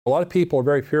A lot of people are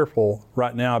very fearful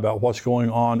right now about what's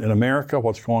going on in America,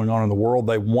 what's going on in the world.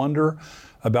 They wonder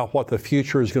about what the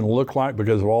future is going to look like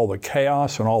because of all the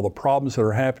chaos and all the problems that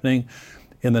are happening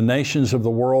in the nations of the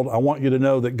world. I want you to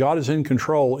know that God is in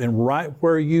control, and right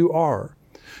where you are,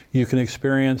 you can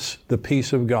experience the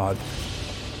peace of God.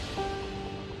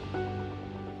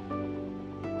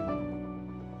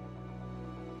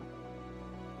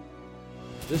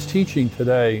 This teaching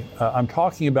today, I'm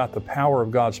talking about the power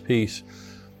of God's peace.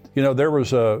 You know, there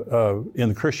was in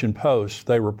the Christian Post,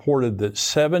 they reported that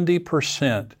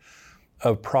 70%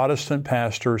 of Protestant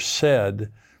pastors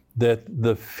said that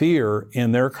the fear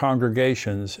in their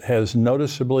congregations has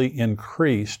noticeably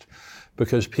increased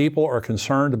because people are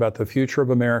concerned about the future of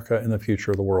America and the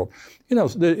future of the world. You know,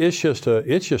 it's just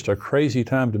a crazy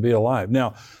time to be alive.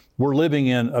 Now, we're living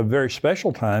in a very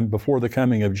special time before the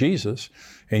coming of Jesus.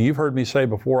 And you've heard me say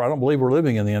before, I don't believe we're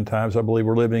living in the end times. I believe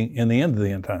we're living in the end of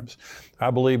the end times. I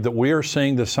believe that we are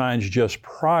seeing the signs just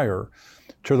prior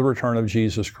to the return of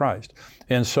Jesus Christ.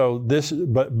 And so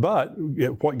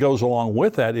what goes along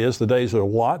with that is the days of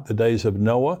Lot, the days of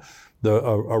Noah, the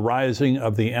arising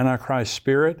of the Antichrist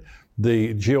spirit,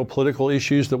 the geopolitical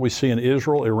issues that we see in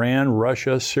Israel, Iran,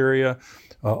 Russia, Syria,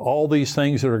 all these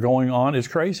things that are going on is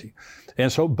crazy. And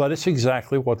so, but it's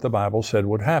exactly what the Bible said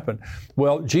would happen.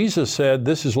 Well, Jesus said,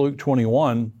 this is Luke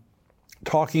 21,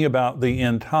 talking about the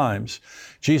end times.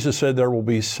 Jesus said there will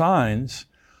be signs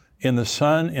in the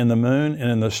sun, in the moon, and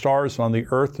in the stars on the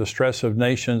earth, the stress of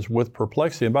nations with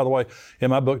perplexity. And by the way, in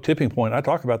my book, Tipping Point, I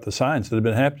talk about the signs that have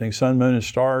been happening, sun, moon, and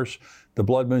stars, the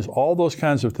blood moons, all those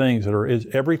kinds of things that is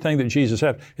everything that Jesus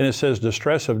had. And it says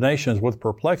distress of nations with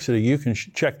perplexity. You can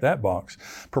check that box.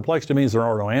 Perplexity means there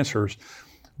are no answers.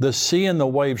 The sea and the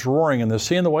waves roaring, and the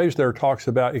sea and the waves there talks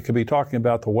about, it could be talking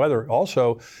about the weather.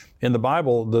 Also, in the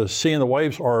Bible, the sea and the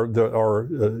waves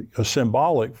are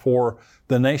symbolic for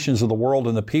the nations of the world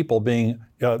and the people being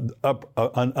an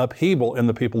upheaval in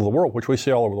the people of the world, which we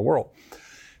see all over the world.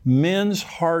 Men's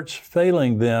hearts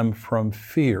failing them from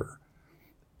fear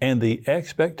and the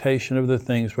expectation of the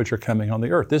things which are coming on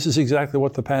the earth. This is exactly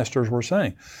what the pastors were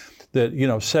saying. That,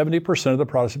 70% of the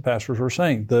Protestant pastors were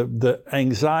saying the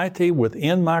anxiety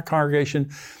within my congregation,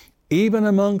 even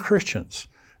among Christians,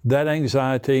 that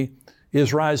anxiety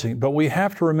is rising. But we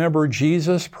have to remember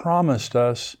Jesus promised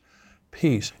us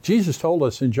peace. Jesus told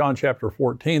us in John chapter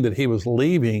 14 that he was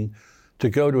leaving to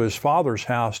go to his Father's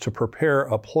house to prepare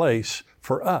a place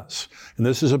for us. And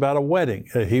this is about a wedding.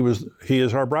 He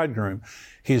is our bridegroom.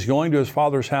 He's going to his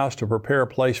Father's house to prepare a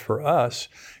place for us.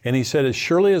 And he said, as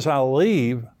surely as I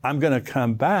leave, I'm going to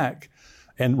come back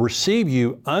and receive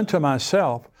you unto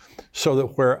myself, so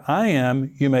that where I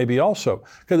am, you may be also.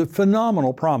 Okay, a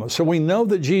phenomenal promise. So we know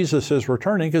that Jesus is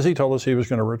returning because he told us he was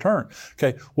going to return.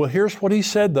 Okay, well, here's what he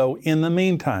said, though, in the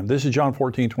meantime. This is John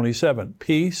 14:27.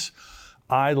 Peace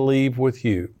I leave with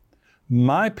you.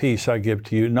 My peace I give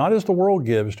to you, not as the world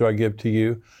gives do I give to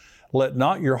you. Let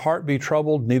not your heart be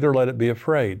troubled, neither let it be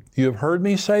afraid. You have heard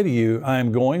me say to you, I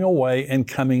am going away and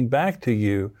coming back to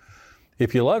you.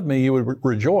 If you loved me, you would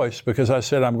rejoice because I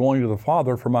said I'm going to the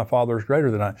Father, for my Father is greater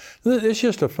than I. It's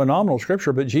just a phenomenal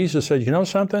scripture, but Jesus said, you know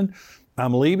something?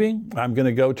 I'm leaving. I'm going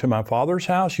to go to my Father's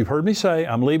house. You've heard me say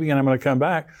I'm leaving and I'm going to come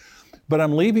back, but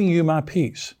I'm leaving you my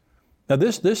peace. Now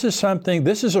this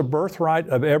is a birthright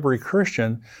of every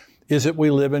Christian, is that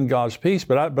we live in God's peace.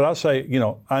 But I'll say,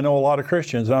 I know a lot of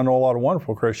Christians, and I know a lot of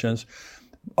wonderful Christians.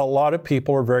 A lot of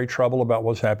people are very troubled about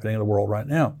what's happening in the world right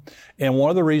now. And one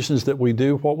of the reasons that we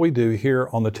do what we do here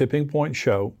on the Tipping Point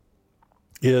Show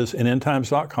is, in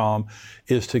endtimes.com,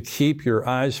 is to keep your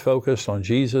eyes focused on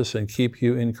Jesus and keep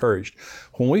you encouraged.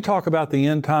 When we talk about the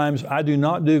end times, I do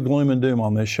not do gloom and doom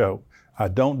on this show. I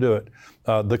don't do it.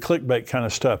 The clickbait kind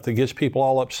of stuff that gets people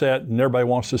all upset and everybody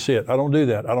wants to see it. I don't do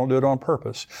that. I don't do it on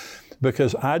purpose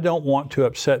because I don't want to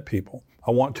upset people.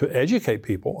 I want to educate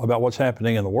people about what's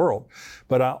happening in the world.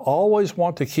 But I always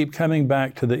want to keep coming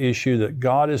back to the issue that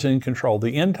God is in control.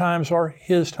 The end times are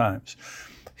his times.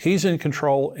 He's in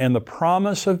control, and the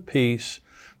promise of peace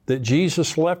that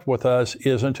Jesus left with us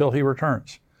is until he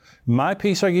returns. My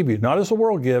peace I give you, not as the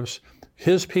world gives.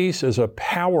 His peace is a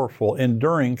powerful,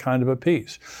 enduring kind of a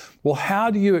peace. Well, how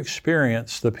do you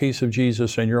experience the peace of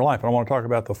Jesus in your life? I want to talk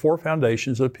about the 4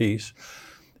 foundations of peace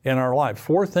in our life.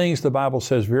 4 things the Bible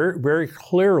says very, very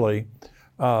clearly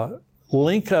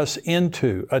link us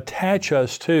into, attach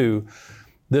us to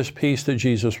this peace that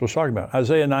Jesus was talking about.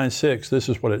 Isaiah 9:6, this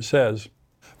is what it says.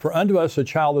 For unto us a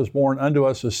child is born, unto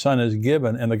us a son is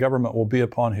given, and the government will be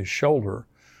upon his shoulder.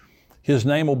 His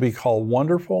name will be called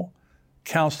Wonderful,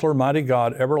 Counselor, Mighty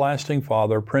God, Everlasting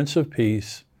Father, Prince of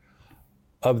Peace.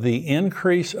 Of the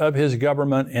increase of his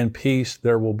government and peace,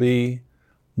 there will be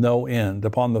no end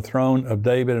upon the throne of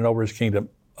David and over his kingdom.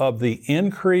 Of the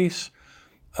increase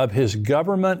of his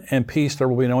government and peace, there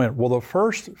will be no end. Well, the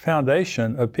first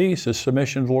foundation of peace is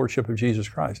submission to the Lordship of Jesus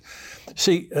Christ.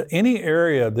 See, any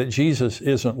area that Jesus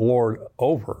isn't Lord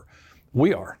over,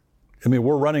 we are. I mean,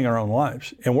 we're running our own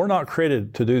lives, and we're not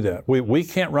created to do that. We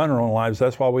can't run our own lives.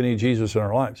 That's why we need Jesus in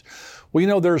our lives. Well, you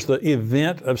know, there's the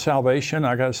event of salvation.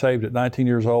 I got saved at 19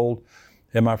 years old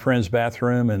in my friend's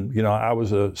bathroom, and, you know, I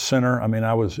was a sinner. I mean,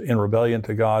 I was in rebellion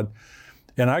to God,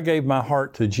 and I gave my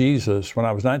heart to Jesus when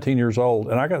I was 19 years old,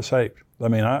 and I got saved. I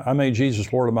mean, I made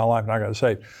Jesus Lord of my life, and I got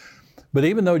saved. But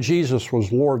even though Jesus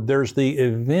was Lord, there's the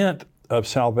event of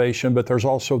salvation, but there's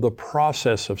also the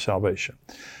process of salvation.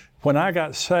 When I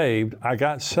got saved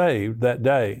that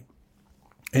day,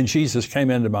 and Jesus came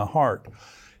into my heart,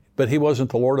 but he wasn't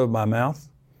the Lord of my mouth.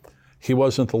 He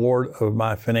wasn't the Lord of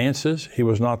my finances. He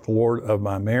was not the Lord of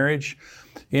my marriage.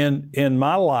 In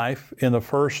my life, in the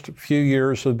first few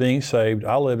years of being saved,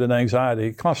 I lived in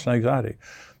anxiety, constant anxiety.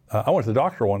 I went to the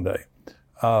doctor one day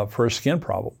for a skin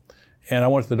problem. And I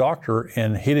went to the doctor,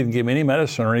 and he didn't give me any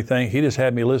medicine or anything. He just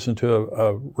had me listen to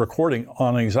a recording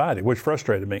on anxiety, which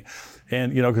frustrated me.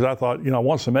 And, you know, because I thought, you know, I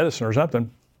want some medicine or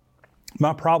something.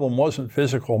 My problem wasn't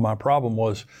physical. My problem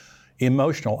was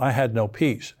emotional. I had no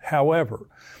peace. However,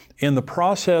 in the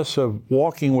process of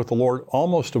walking with the Lord,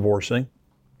 almost divorcing,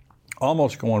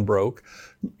 almost going broke,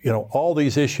 you know, all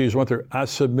these issues went through, I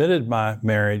submitted my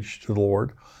marriage to the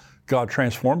Lord. God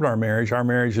transformed our marriage. Our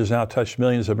marriage has now touched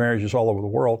millions of marriages all over the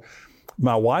world.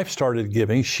 My wife started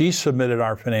giving. She submitted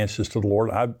our finances to the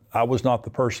Lord. I was not the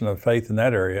person of faith in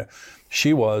that area.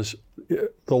 She was.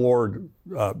 The Lord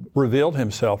revealed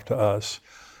himself to us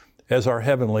as our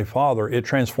Heavenly Father. It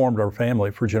transformed our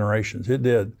family for generations. It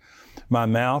did. My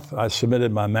mouth, I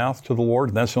submitted my mouth to the Lord,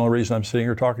 and that's the only reason I'm sitting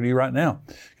here talking to you right now,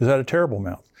 because I had a terrible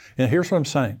mouth. And here's what I'm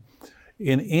saying.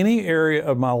 In any area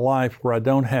of my life where I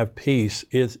don't have peace,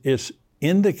 it's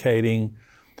indicating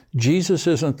Jesus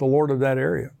isn't the Lord of that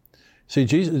area. See,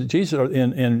 Jesus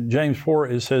in James 4,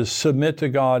 it says, submit to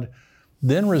God,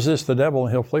 then resist the devil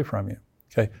and he'll flee from you.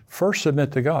 Okay, first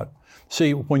submit to God.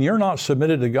 See, when you're not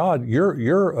submitted to God,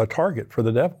 you're a target for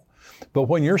the devil. But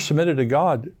when you're submitted to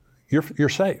God, you're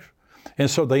safe. And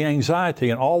so the anxiety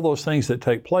and all those things that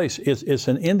take place, it's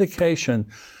an indication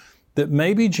that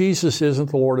maybe Jesus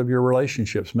isn't the Lord of your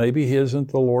relationships. Maybe he isn't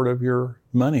the Lord of your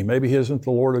money. Maybe he isn't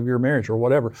the Lord of your marriage or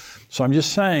whatever. So I'm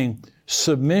just saying,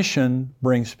 submission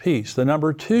brings peace. The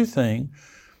number two thing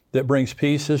that brings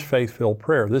peace is faith-filled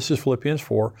prayer. This is Philippians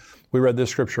 4. We read this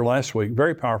scripture last week.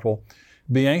 Very powerful.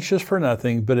 Be anxious for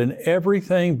nothing, but in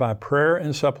everything by prayer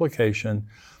and supplication,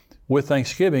 with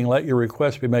thanksgiving, let your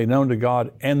requests be made known to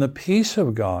God, and the peace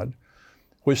of God,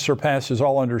 which surpasses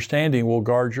all understanding, will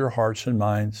guard your hearts and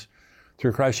minds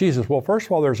through Christ Jesus. Well, first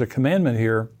of all, there's a commandment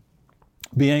here.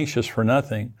 Be anxious for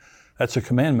nothing. That's a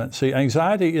commandment. See,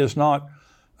 anxiety is not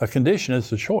a condition,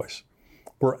 it's a choice.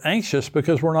 We're anxious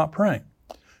because we're not praying.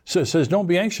 So it says, don't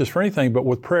be anxious for anything, but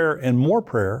with prayer and more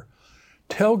prayer,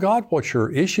 tell God what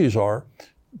your issues are,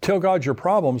 tell God your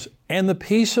problems, and the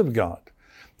peace of God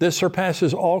that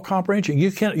surpasses all comprehension. You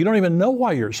don't even know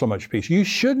why you're at so much peace. You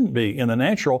shouldn't be in the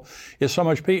natural. It's so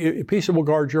much peace that will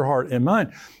guard your heart and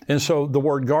mind. And so the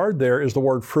word guard there is the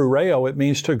word phureo. It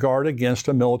means to guard against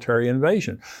a military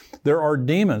invasion. There are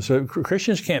demons.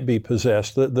 Christians can't be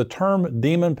possessed. The term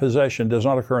demon possession does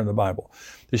not occur in the Bible.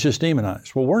 It's just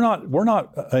demonized. Well, we're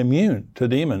not immune to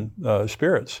demon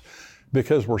spirits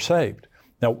because we're saved.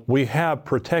 Now, we have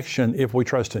protection if we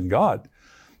trust in God.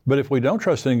 But if we don't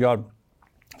trust in God,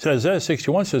 so Isaiah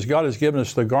 61 says, God has given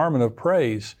us the garment of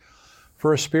praise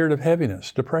for a spirit of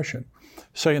heaviness, depression.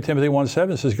 2 Timothy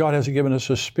 1:7 says, God hasn't given us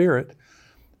a spirit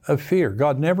of fear.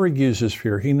 God never uses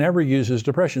fear. He never uses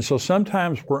depression. So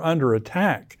sometimes we're under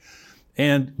attack,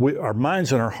 and our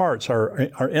minds and our hearts,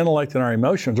 our intellect and our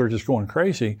emotions are just going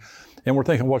crazy, and we're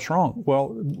thinking, what's wrong?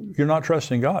 Well, you're not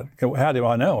trusting God. How do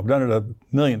I know? I've done it a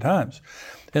million times.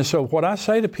 And so what I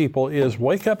say to people is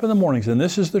wake up in the mornings, and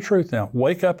this is the truth now,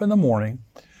 wake up in the morning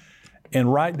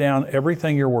and write down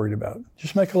everything you're worried about.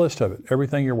 Just make a list of it,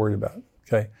 everything you're worried about,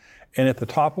 okay? And at the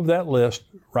top of that list,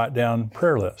 write down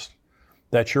prayer list.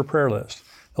 That's your prayer list.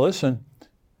 Now listen,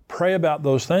 pray about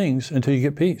those things until you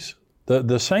get peace.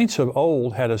 The saints of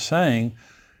old had a saying,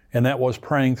 and that was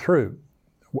praying through.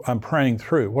 I'm praying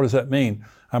through. What does that mean?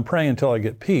 I'm praying until I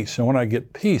get peace. And when I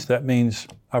get peace, that means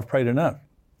I've prayed enough.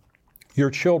 Your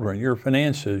children, your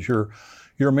finances, your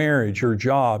marriage, your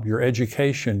job, your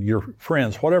education, your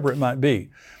friends, whatever it might be.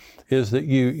 is that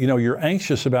you're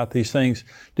anxious about these things.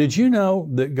 Did you know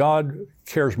that God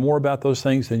cares more about those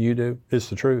things than you do? It's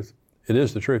the truth. It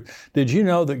is the truth. Did you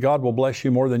know that God will bless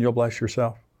you more than you'll bless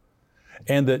yourself?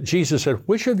 And that Jesus said,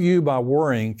 which of you by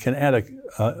worrying can add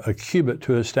a cubit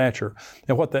to his stature?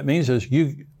 And what that means is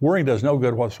worrying does no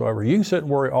good whatsoever. You can sit and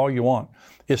worry all you want.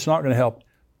 It's not going to help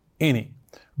any.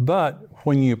 But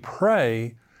when you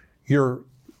pray, the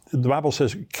Bible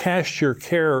says, cast your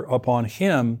care upon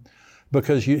him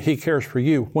because he cares for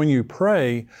you. When you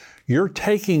pray, you're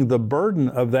taking the burden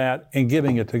of that and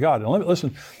giving it to God. And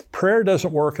listen, prayer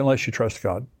doesn't work unless you trust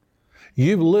God.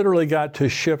 You've literally got to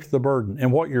shift the burden.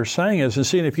 And what you're saying is,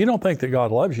 if you don't think that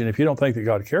God loves you and if you don't think that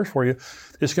God cares for you,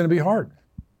 it's going to be hard.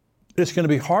 It's going to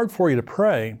be hard for you to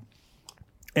pray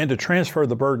and to transfer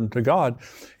the burden to God.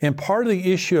 And part of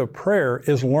the issue of prayer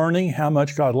is learning how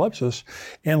much God loves us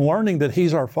and learning that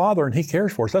he's our Father and he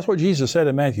cares for us. That's what Jesus said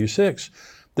in Matthew 6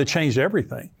 that changed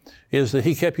everything, is that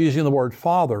he kept using the word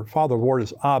Father. Father, the word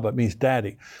is Abba, it means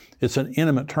daddy. It's an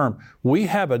intimate term. We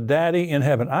have a daddy in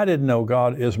heaven. I didn't know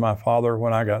God is my Father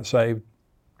when I got saved.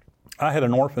 I had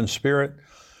an orphan spirit.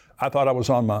 I thought I was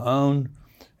on my own.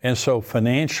 And so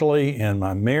financially and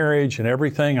my marriage and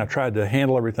everything, I tried to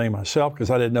handle everything myself because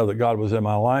I didn't know that God was in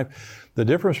my life. The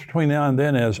difference between now and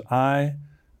then is I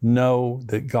know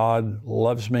that God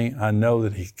loves me. I know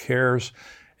that he cares.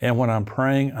 And when I'm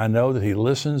praying, I know that he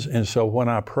listens. And so when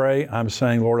I pray, I'm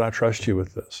saying, Lord, I trust you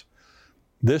with this.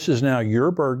 This is now your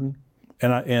burden,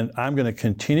 and I'm going to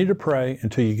continue to pray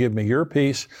until you give me your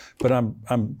peace, but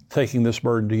I'm taking this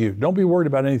burden to you. Don't be worried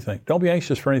about anything. Don't be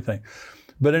anxious for anything.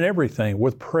 But in everything,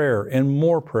 with prayer and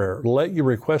more prayer, let your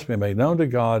request be made known to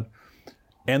God,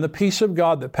 and the peace of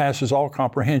God that passes all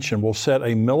comprehension will set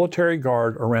a military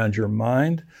guard around your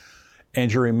mind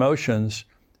and your emotions,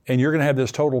 and you're going to have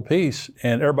this total peace,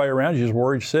 and everybody around you is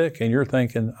worried sick, and you're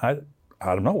thinking,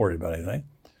 I'm not worried about anything.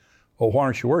 Well, why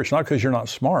aren't you worried? It's not because you're not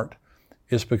smart.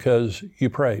 It's because you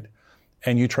prayed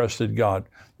and you trusted God.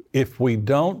 If we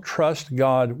don't trust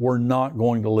God, we're not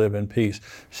going to live in peace.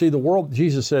 See, the world,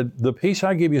 Jesus said, the peace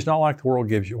I give you is not like the world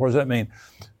gives you. What does that mean?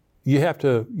 You have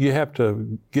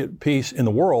to get peace in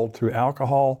the world through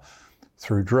alcohol,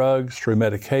 through drugs, through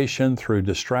medication, through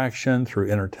distraction, through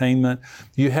entertainment.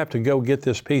 You have to go get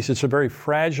this peace. It's a very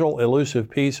fragile, elusive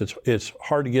peace. It's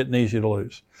hard to get and easy to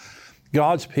lose.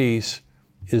 God's peace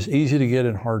is easy to get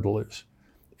and hard to lose.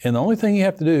 And the only thing you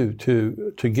have to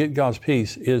do to get God's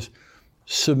peace is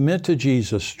submit to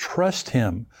Jesus, trust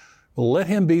him, let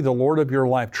him be the Lord of your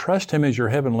life, trust him as your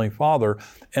heavenly Father.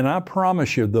 And I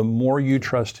promise you, the more you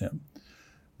trust him,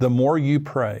 the more you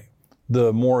pray,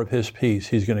 the more of his peace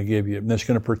he's going to give you. And it's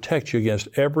going to protect you against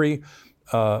every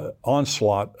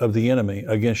onslaught of the enemy,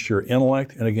 against your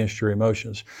intellect and against your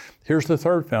emotions. Here's the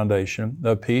third foundation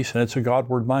of peace, and it's a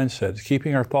Godward mindset. It's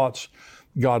keeping our thoughts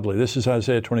godly. This is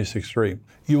Isaiah 26:3.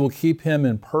 You will keep him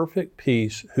in perfect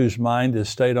peace whose mind is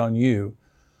stayed on you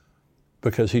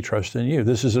because he trusts in you.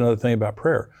 This is another thing about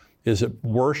prayer, is that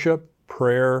worship,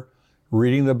 prayer,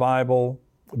 reading the Bible,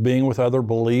 being with other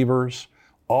believers,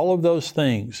 all of those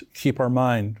things keep our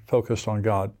mind focused on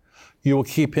God. You will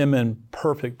keep him in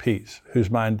perfect peace whose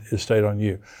mind is stayed on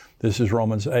you. This is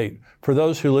Romans 8. For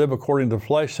those who live according to the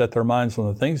flesh set their minds on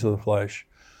the things of the flesh,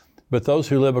 but those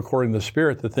who live according to the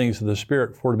Spirit, the things of the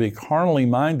Spirit. For to be carnally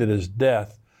minded is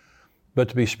death, but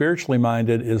to be spiritually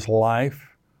minded is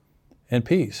life and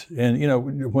peace.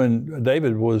 And, when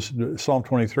David was, Psalm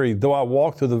 23, though I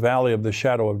walk through the valley of the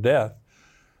shadow of death,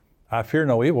 I fear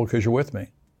no evil because you're with me.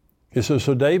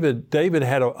 So David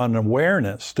had an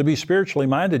awareness. To be spiritually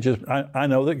minded, I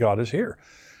know that God is here.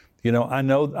 I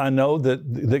know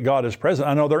that God is present.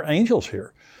 I know there are angels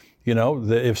here.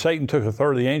 If Satan took a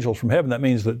third of the angels from heaven, that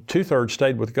means that 2/3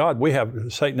 stayed with God. We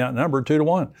have Satan outnumbered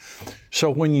 2-1. So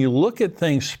when you look at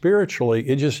things spiritually,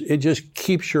 it just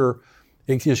keeps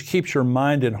your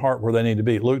mind and heart where they need to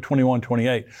be. Luke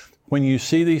 21:28. When you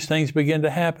see these things begin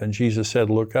to happen, Jesus said,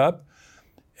 look up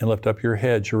and lift up your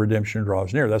heads, your redemption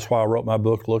draws near. That's why I wrote my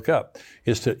book, Look Up,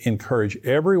 is to encourage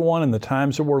everyone in the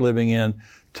times that we're living in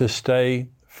to stay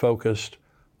focused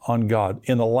on God.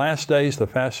 In the last days, the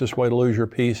fastest way to lose your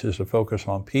peace is to focus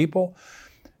on people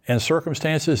and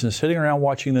circumstances and sitting around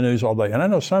watching the news all day. And I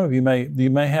know some of you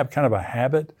may have kind of a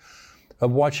habit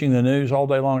of watching the news all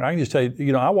day long. I can just tell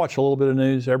you, I watch a little bit of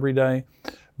news every day,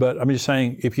 but I'm just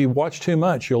saying, if you watch too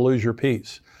much, you'll lose your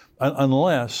peace.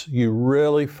 Unless you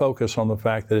really focus on the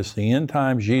fact that it's the end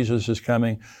times, Jesus is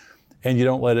coming, and you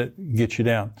don't let it get you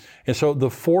down. And so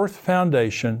the fourth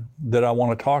foundation that I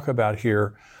want to talk about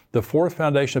here, the fourth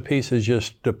foundation of peace is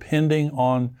just depending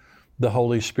on the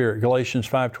Holy Spirit. Galatians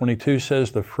 5:22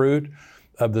 says the fruit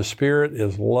of the Spirit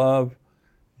is love,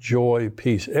 joy,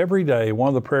 peace. Every day, one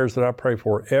of the prayers that I pray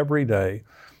for every day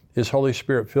is, Holy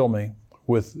Spirit, fill me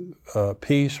with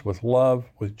peace, with love,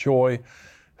 with joy.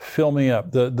 Fill me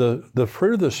up. The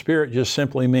fruit of the Spirit just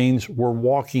simply means we're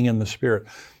walking in the Spirit.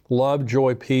 Love,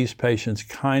 joy, peace, patience,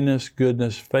 kindness,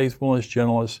 goodness, faithfulness,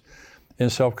 gentleness, and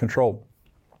self-control.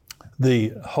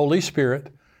 The Holy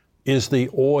Spirit is the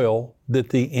oil that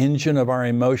the engine of our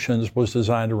emotions was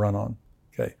designed to run on.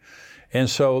 Okay. And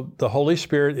so the Holy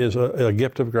Spirit is a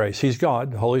gift of grace. He's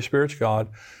God. The Holy Spirit's God.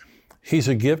 He's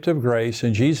a gift of grace.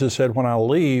 And Jesus said, when I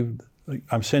leave,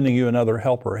 I'm sending you another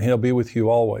helper, and He'll be with you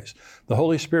always. The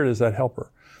Holy Spirit is that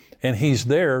helper. And He's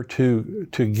there to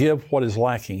give what is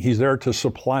lacking. He's there to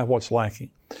supply what's lacking.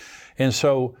 And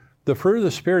so the fruit of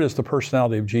the Spirit is the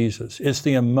personality of Jesus. It's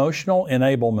the emotional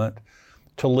enablement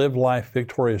to live life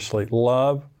victoriously.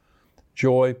 Love,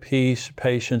 joy, peace,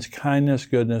 patience, kindness,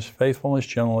 goodness, faithfulness,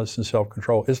 gentleness, and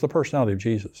self-control. It's the personality of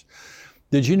Jesus.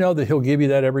 Did you know that He'll give you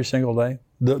that every single day?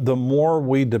 The more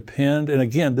we depend, and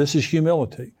again, this is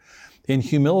humility. And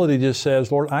humility just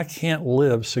says, Lord, I can't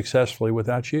live successfully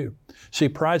without you. See,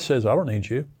 pride says, I don't need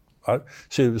you.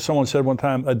 See, someone said one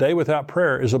time, a day without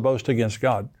prayer is a boast against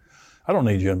God. I don't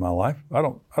need you in my life. I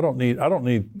don't need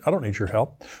your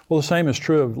help. Well, the same is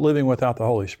true of living without the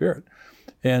Holy Spirit.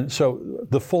 And so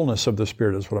the fullness of the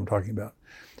Spirit is what I'm talking about.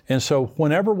 And so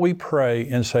whenever we pray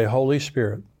and say, Holy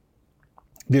Spirit,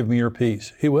 give me your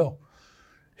peace, He will.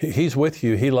 He's with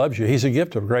you. He loves you. He's a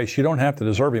gift of grace. You don't have to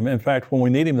deserve Him. In fact, when we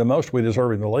need Him the most, we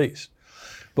deserve Him the least.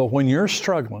 But when you're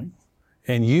struggling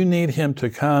and you need Him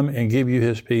to come and give you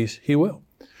His peace, He will.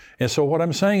 And so what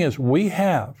I'm saying is we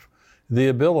have the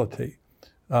ability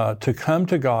to come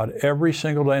to God every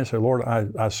single day and say, Lord,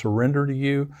 I surrender to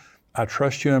you. I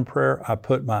trust you in prayer. I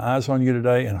put my eyes on you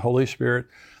today. And Holy Spirit,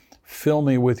 fill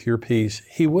me with your peace.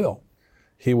 He will.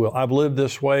 He will. I've lived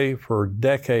this way for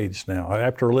decades now.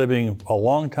 After living a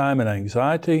long time in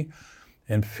anxiety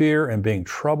and fear and being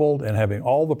troubled and having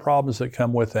all the problems that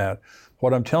come with that,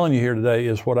 what I'm telling you here today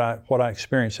is what I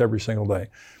experience every single day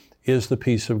is the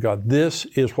peace of God. This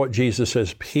is what Jesus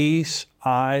says, peace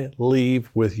I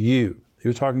leave with you. He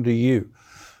was talking to you.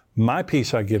 My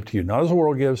peace I give to you. Not as the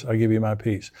world gives, I give you my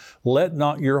peace. Let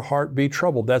not your heart be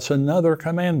troubled. That's another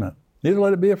commandment. Neither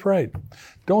let it be afraid.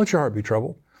 Don't let your heart be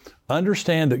troubled.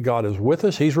 Understand that God is with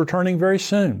us. He's returning very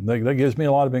soon. That gives me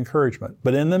a lot of encouragement.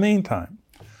 But in the meantime,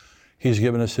 He's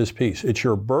given us His peace. It's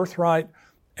your birthright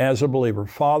as a believer.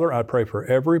 Father, I pray for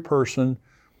every person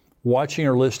watching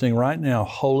or listening right now.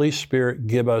 Holy Spirit,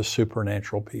 give us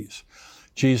supernatural peace.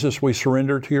 Jesus, we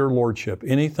surrender to your Lordship.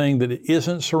 Anything that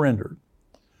isn't surrendered,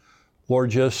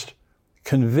 Lord, just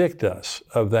convict us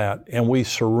of that. And we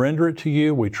surrender it to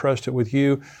you. We trust it with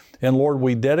you. And Lord,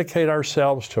 we dedicate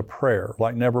ourselves to prayer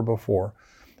like never before,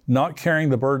 not carrying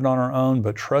the burden on our own,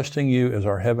 but trusting you as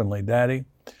our heavenly daddy.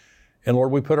 And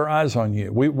Lord, we put our eyes on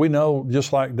you. We know,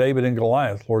 just like David and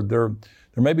Goliath, Lord, there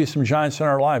may be some giants in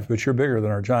our life, but you're bigger than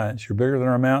our giants. You're bigger than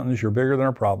our mountains. You're bigger than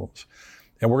our problems.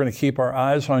 And we're going to keep our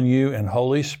eyes on you, and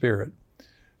Holy Spirit,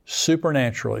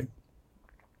 supernaturally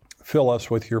fill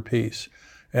us with your peace.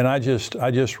 And I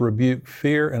just rebuke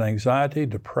fear and anxiety,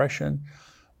 depression,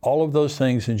 all of those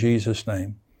things in Jesus'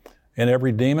 name. And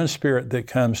every demon spirit that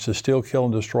comes to steal, kill,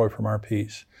 and destroy from our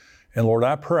peace. And Lord,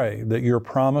 I pray that your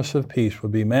promise of peace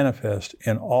would be manifest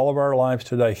in all of our lives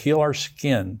today. Heal our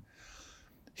skin,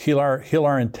 heal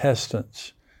our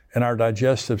intestines and our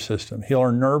digestive system, heal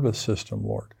our nervous system,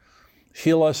 Lord.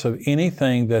 Heal us of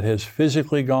anything that has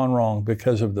physically gone wrong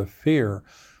because of the fear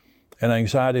and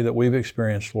anxiety that we've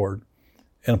experienced, Lord.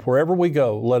 And wherever we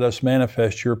go, let us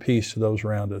manifest your peace to those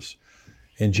around us.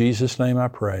 In Jesus' name I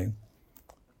pray.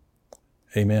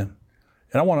 Amen.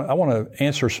 And I want to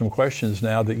answer some questions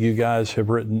now that you guys have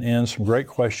written in, some great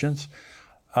questions.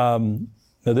 Now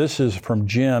this is from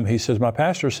Jim. He says, my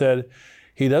pastor said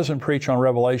he doesn't preach on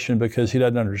Revelation because he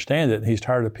doesn't understand it. And he's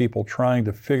tired of people trying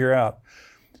to figure out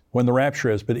when the rapture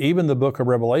is. But even the book of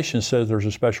Revelation says there's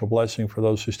a special blessing for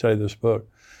those who study this book.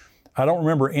 I don't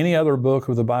remember any other book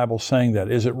of the Bible saying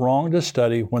that. Is it wrong to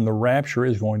study when the rapture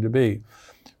is going to be?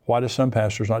 Why do some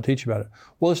pastors not teach about it?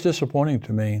 Well, it's disappointing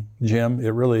to me, Jim. It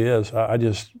really is.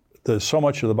 There's so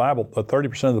much of the Bible,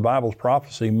 30% of the Bible is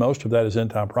prophecy. Most of that is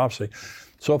end-time prophecy.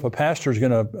 So if a pastor is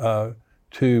going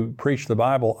to preach the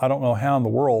Bible, I don't know how in the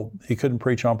world he couldn't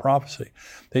preach on prophecy.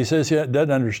 He says he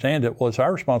doesn't understand it. Well, it's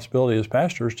our responsibility as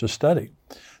pastors to study.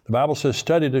 The Bible says,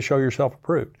 study to show yourself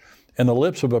approved. And the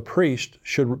lips of a priest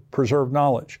should preserve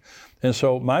knowledge. And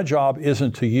so my job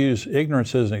isn't to use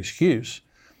ignorance as an excuse.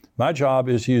 My job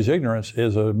is to use ignorance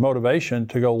as a motivation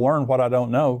to go learn what I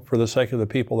don't know for the sake of the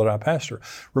people that I pastor.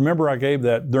 Remember, I gave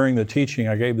that during the teaching,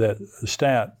 I gave that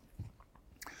stat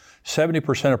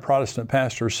 70% of Protestant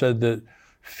pastors said that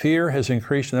fear has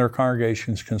increased in their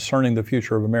congregations concerning the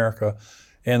future of America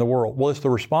and the world. Well, it's the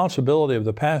responsibility of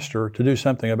the pastor to do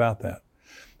something about that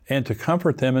and to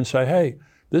comfort them and say, hey,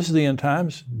 this is the end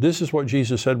times. This is what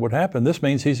Jesus said would happen. This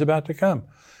means he's about to come.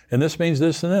 And this means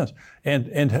this and this.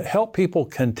 And to help people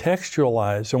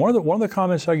contextualize. And one of the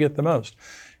comments I get the most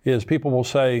is people will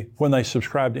say, when they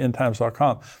subscribe to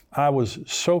endtimes.com, I was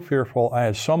so fearful, I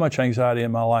had so much anxiety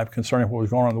in my life concerning what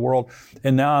was going on in the world,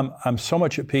 and now I'm so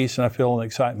much at peace and I feel an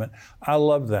excitement. I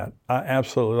love that. I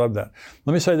absolutely love that.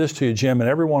 Let me say this to you, Jim, and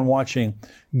everyone watching,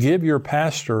 give your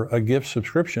pastor a gift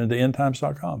subscription to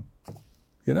endtimes.com.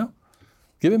 You know?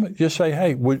 Give him, just say,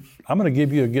 hey, I'm going to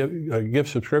give you a gift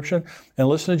subscription, and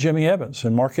listen to Jimmy Evans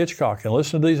and Mark Hitchcock and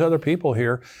listen to these other people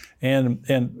here. And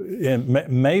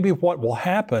maybe what will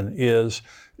happen is,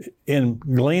 in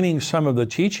gleaning some of the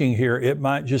teaching here, it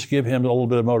might just give him a little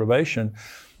bit of motivation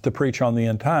to preach on the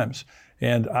end times.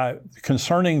 And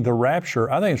concerning the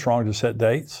rapture, I think it's wrong to set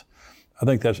dates. I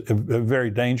think that's very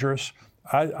dangerous.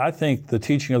 I think the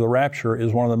teaching of the rapture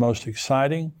is one of the most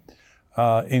exciting,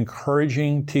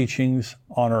 encouraging teachings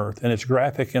on earth, and it's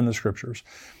graphic in the scriptures.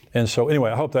 And so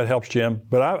anyway, I hope that helps, Jim.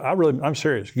 But I'm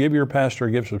serious. Give your pastor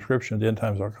a gift subscription to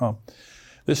endtimes.com.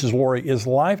 This is Lori. Is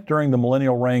life during the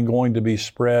millennial reign going to be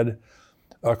spread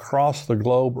across the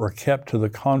globe or kept to the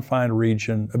confined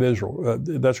region of Israel?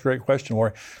 That's a great question,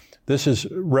 Lori. This is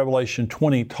Revelation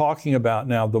 20, talking about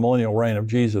now the millennial reign of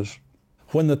Jesus.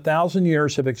 When the 1,000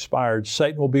 years have expired,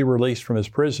 Satan will be released from his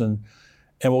prison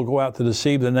and will go out to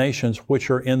deceive the nations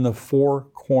which are in the four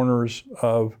corners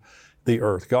of the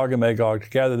earth, Gog and Magog, to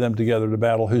gather them together to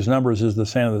battle, whose numbers is the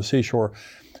sand of the seashore.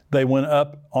 They went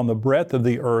up on the breadth of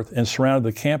the earth and surrounded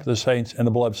the camp of the saints and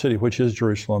the beloved city, which is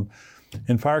Jerusalem.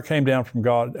 And fire came down from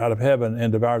God out of heaven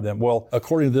and devoured them. Well,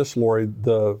 according to this, Lori,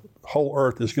 the whole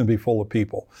earth is going to be full of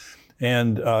people.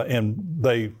 And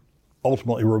they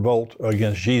ultimately revolt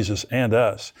against Jesus and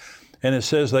us. And it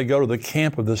says they go to the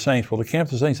camp of the saints. Well, the camp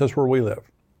of the saints, that's where we live.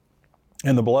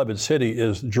 And the beloved city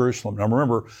is Jerusalem. Now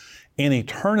remember, in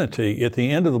eternity, at the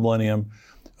end of the millennium,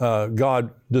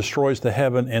 God destroys the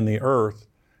heaven and the earth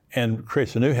and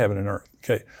creates a new heaven and earth.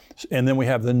 Okay, and then we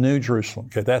have the new Jerusalem.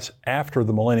 Okay, that's after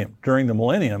the millennium. During the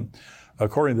millennium,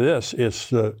 according to this, it's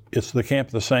the camp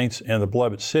of the saints and the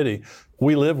beloved city.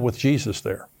 We live with Jesus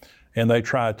there, and they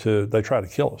try to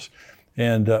kill us.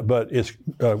 And but it's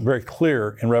very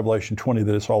clear in Revelation 20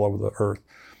 that it's all over the earth.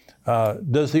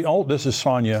 This is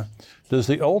Sonia. Does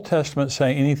the Old Testament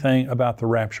say anything about the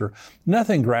rapture?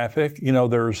 Nothing graphic. You know,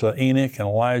 there's Enoch and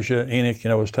Elijah. Enoch,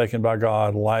 was taken by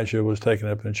God. Elijah was taken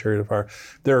up in a chariot of fire.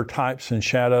 There are types and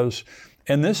shadows.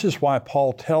 And this is why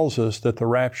Paul tells us that the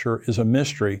rapture is a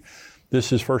mystery.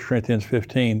 This is 1 Corinthians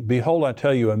 15. Behold, I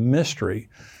tell you a mystery.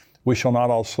 We shall not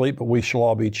all sleep, but we shall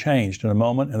all be changed in a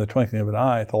moment, in the twinkling of an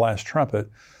eye, at the last trumpet.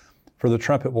 For the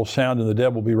trumpet will sound, and the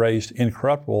dead will be raised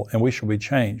incorruptible, and we shall be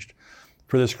changed.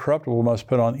 For this corruptible must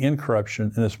put on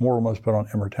incorruption, and this mortal must put on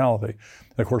immortality.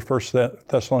 And of course, 1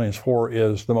 Thessalonians 4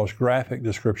 is the most graphic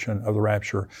description of the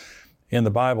rapture in the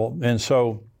Bible. And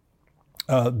so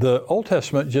the Old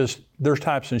Testament, there's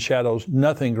types and shadows,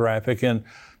 nothing graphic. And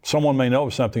someone may know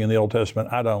of something in the Old Testament.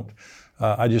 I don't.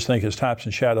 I just think it's types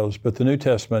and shadows. But the New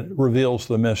Testament reveals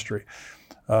the mystery.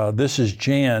 This is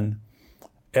Jan.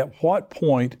 At what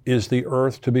point is the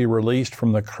earth to be released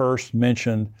from the curse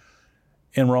mentioned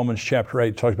in Romans chapter 8?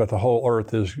 It talks about the whole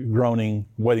earth is groaning,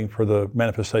 waiting for the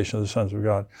manifestation of the sons of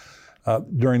God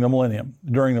during the millennium.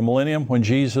 During the millennium, when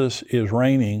Jesus is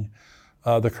reigning,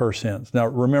 the curse ends. Now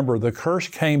remember, the curse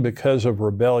came because of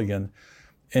rebellion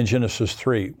in Genesis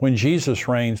 3. When Jesus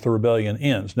reigns, the rebellion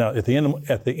ends. Now at the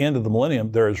end of the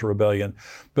millennium, there is rebellion,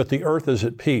 but the earth is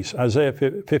at peace. Isaiah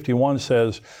 51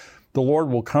 says, the Lord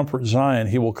will comfort Zion.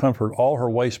 He will comfort all her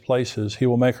waste places. He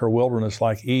will make her wilderness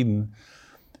like Eden,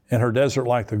 and her desert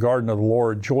like the garden of the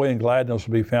Lord. Joy and gladness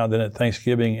will be found in it,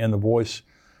 thanksgiving and the voice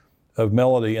of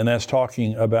melody. And that's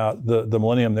talking about the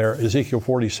millennium there. Ezekiel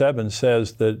 47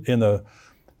 says that in the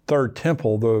third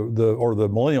temple, the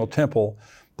millennial temple,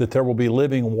 that there will be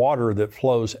living water that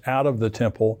flows out of the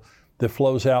temple, that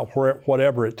flows out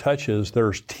whatever it touches.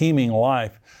 There's teeming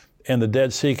life, and the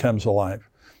Dead Sea comes alive.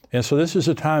 And so this is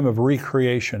a time of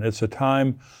recreation. It's a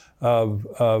time of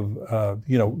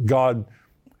God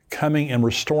coming and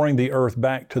restoring the earth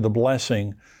back to the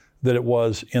blessing that it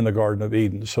was in the Garden of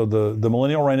Eden. So the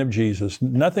millennial reign of Jesus,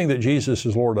 nothing that Jesus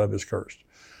is Lord of is cursed.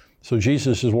 So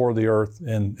Jesus is Lord of the earth,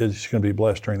 and it's going to be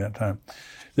blessed during that time.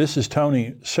 This is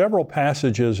Tony. Several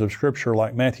passages of Scripture,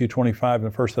 like Matthew 25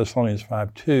 and 1 Thessalonians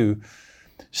 5:2,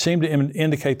 seem to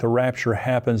indicate the rapture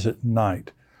happens at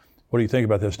night. What do you think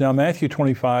about this? Now, Matthew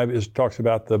 25 talks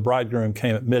about the bridegroom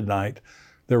came at midnight.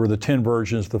 There were the 10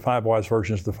 virgins, the 5 wise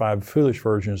virgins, the 5 foolish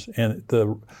virgins, and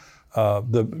the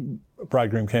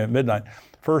bridegroom came at midnight.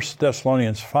 1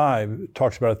 Thessalonians 5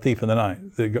 talks about a thief in the night,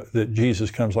 that Jesus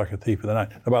comes like a thief in the night.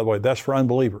 And by the way, that's for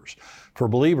unbelievers. For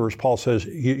believers, Paul says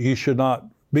you should not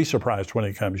be surprised when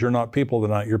he comes. You're not people of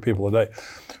the night, you're people of the day.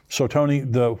 So Tony,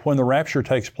 when the rapture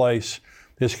takes place,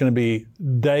 it's going to be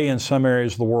day in some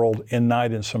areas of the world and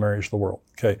night in some areas of the world.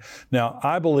 Okay. Now,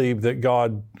 I believe that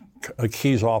God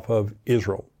keys off of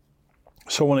Israel.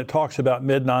 So when it talks about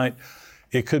midnight,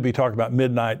 it could be talking about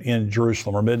midnight in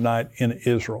Jerusalem or midnight in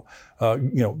Israel.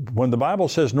 When the Bible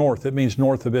says north, it means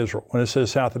north of Israel. When it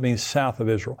says south, it means south of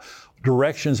Israel.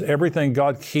 Directions, everything,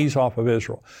 God keys off of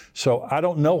Israel. So I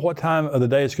don't know what time of the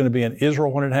day it's going to be in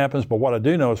Israel when it happens, but what I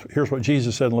do know is, here's what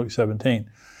Jesus said in Luke 17.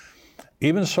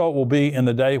 Even so it will be in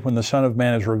the day when the Son of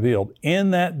Man is revealed.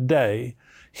 In that day,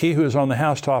 he who is on the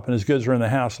housetop and his goods are in the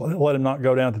house, let him not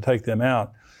go down to take them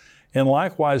out. And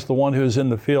likewise, the one who is in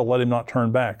the field, let him not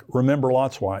turn back. Remember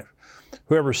Lot's wife.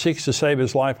 Whoever seeks to save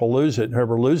his life will lose it, and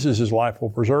whoever loses his life will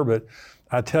preserve it.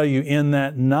 I tell you, in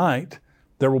that night,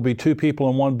 there will be 2 people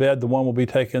in one bed. The one will be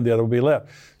taken, the other will be left.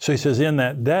 So he says, in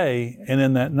that day and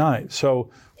in that night.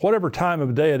 So whatever time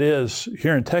of day it is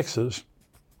here in Texas,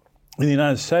 in the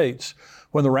United States,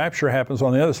 when the rapture happens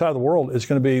on the other side of the world, it's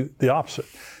going to be the opposite.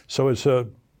 So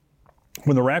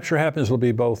when the rapture happens, it'll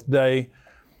be both day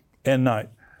and night.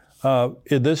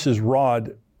 This is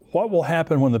Rod. What will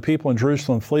happen when the people in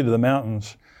Jerusalem flee to the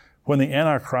mountains, when the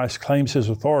Antichrist claims his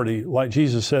authority, like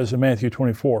Jesus says in Matthew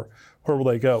 24? Where will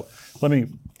they go? Let me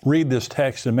read this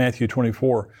text in Matthew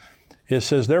 24. It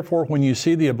says, therefore, when you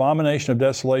see the abomination of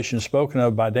desolation spoken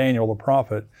of by Daniel the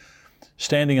prophet,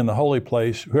 standing in the holy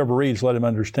place, whoever reads, let him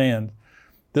understand.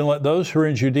 Then let those who are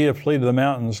in Judea flee to the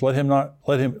mountains. Let him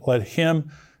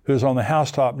who is on the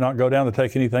housetop not go down to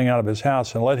take anything out of his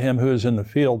house, and let him who is in the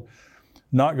field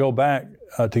not go back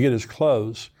to get his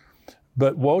clothes.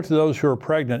 But woe to those who are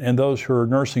pregnant and those who are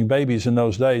nursing babies in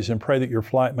those days, and pray that your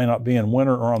flight may not be in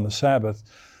winter or on the Sabbath.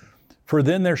 For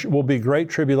then there will be great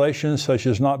tribulation, such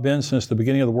as not been since the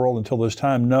beginning of the world until this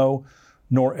time, no,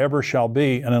 nor ever shall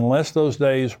be. And unless those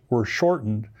days were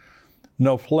shortened,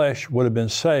 no flesh would have been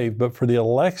saved. But for the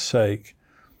elect's sake,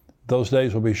 those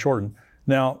days will be shortened.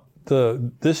 Now,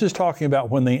 this is talking about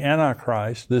when the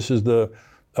Antichrist, this is the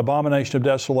abomination of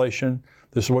desolation.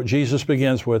 This is what Jesus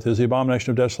begins with, is the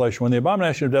abomination of desolation. When the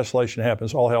abomination of desolation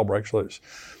happens, all hell breaks loose.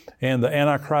 And the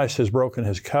Antichrist has broken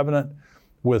his covenant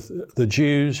with the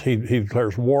Jews. He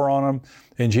declares war on them.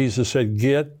 And Jesus said,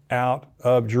 get out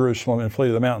of Jerusalem and flee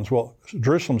to the mountains. Well,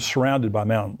 Jerusalem's surrounded by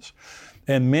mountains.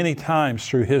 And many times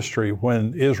through history,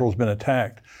 when Israel's been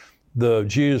attacked, the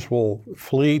Jews will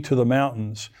flee to the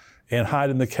mountains and hide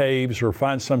in the caves or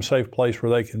find some safe place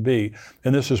where they can be.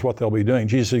 And this is what they'll be doing.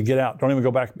 Jesus said, get out. Don't even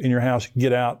go back in your house.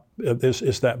 Get out.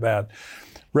 It's that bad.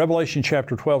 Revelation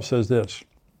chapter 12 says this.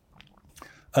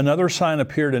 Another sign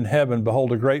appeared in heaven.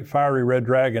 Behold, a great fiery red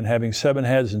dragon having 7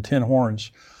 heads and 10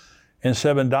 horns and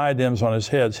 7 diadems on his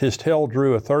heads. His tail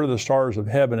drew 1/3 of the stars of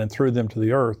heaven and threw them to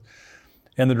the earth.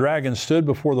 And the dragon stood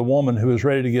before the woman who was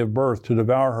ready to give birth to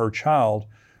devour her child.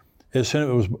 As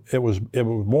soon as it was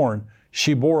born,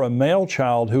 she bore a male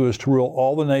child who is to rule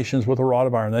all the nations with a rod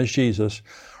of iron. That's Jesus.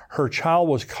 Her child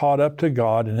was caught up to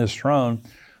God and his throne.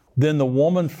 Then the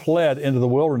woman fled into the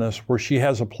wilderness, where she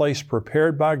has a place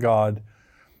prepared by God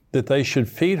that they should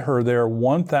feed her there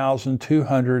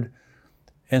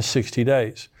 1,260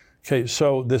 days. Okay,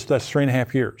 so that's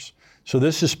 3.5 years. So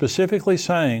this is specifically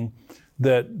saying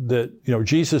that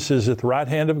Jesus is at the right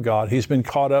hand of God. He's been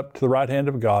caught up to the right hand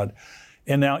of God.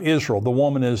 And now Israel, the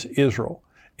woman is Israel.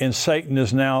 And Satan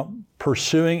is now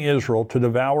pursuing Israel to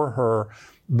devour her,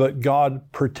 but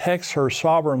God protects her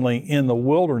sovereignly in the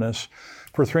wilderness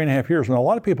for 3.5 years. Now, a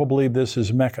lot of people believe this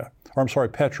is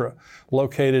Petra,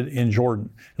 located in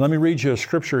Jordan. And let me read you a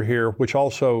scripture here, which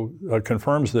also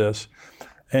confirms this.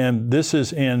 And this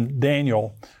is in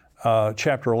Daniel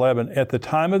chapter 11. At the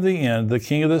time of the end, the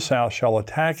king of the south shall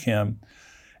attack him,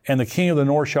 and the king of the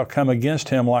north shall come against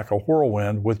him like a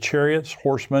whirlwind, with chariots,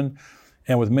 horsemen,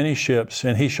 and with many ships,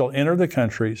 and he shall enter the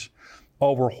countries,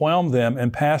 overwhelm them,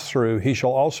 and pass through. He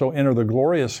shall also enter the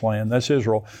glorious land, that's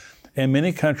Israel, and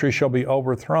many countries shall be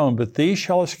overthrown, but these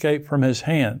shall escape from his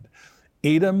hand: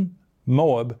 Edom,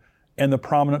 Moab, and the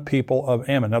prominent people of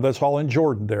Ammon. Now that's all in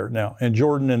Jordan there now, in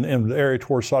Jordan and in the area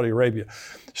towards Saudi Arabia.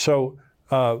 So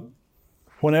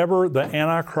whenever the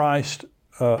Antichrist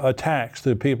attacks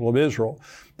the people of Israel,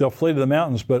 they'll flee to the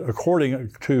mountains, but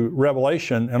according to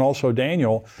Revelation and also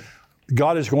Daniel,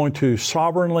 God is going to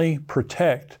sovereignly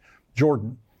protect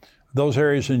Jordan. those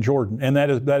areas in Jordan. And that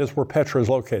is where Petra is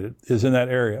located, is in that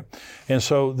area. And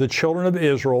so the children of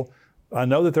Israel, I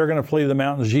know that they're going to flee to the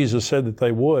mountains. Jesus said that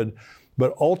they would.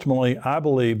 But ultimately, I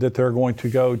believe that they're going to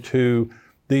go to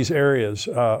these areas,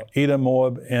 Edom,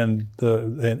 Moab, and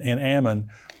Ammon,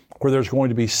 where there's going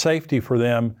to be safety for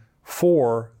them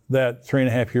for that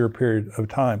 3.5 year period of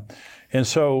time. And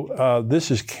so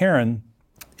this is Karen.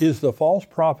 Is the false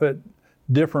prophet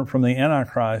different from the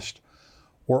Antichrist,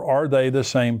 or are they the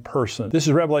same person? This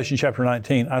is Revelation chapter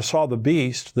 19. I saw the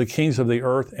beast, the kings of the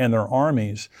earth and their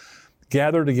armies,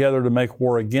 gather together to make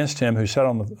war against him who sat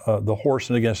on the horse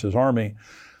and against his army.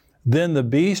 Then the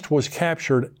beast was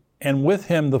captured, and with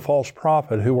him the false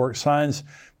prophet who worked signs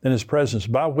in his presence,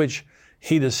 by which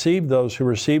he deceived those who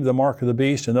received the mark of the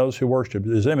beast and those who worshipped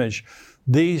his image.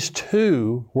 These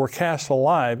two were cast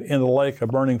alive in the lake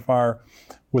of burning fire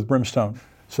with brimstone.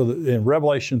 So in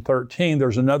Revelation 13,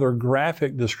 there's another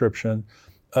graphic description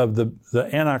of the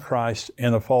Antichrist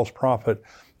and the false prophet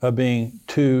of being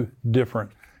two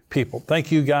different people.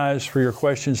 Thank you guys for your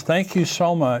questions. Thank you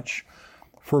so much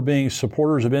for being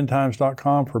supporters of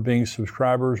endtimes.com, for being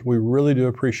subscribers. We really do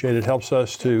appreciate it. It helps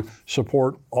us to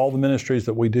support all the ministries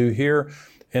that we do here,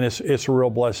 and it's a real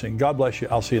blessing. God bless you.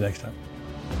 I'll see you next time.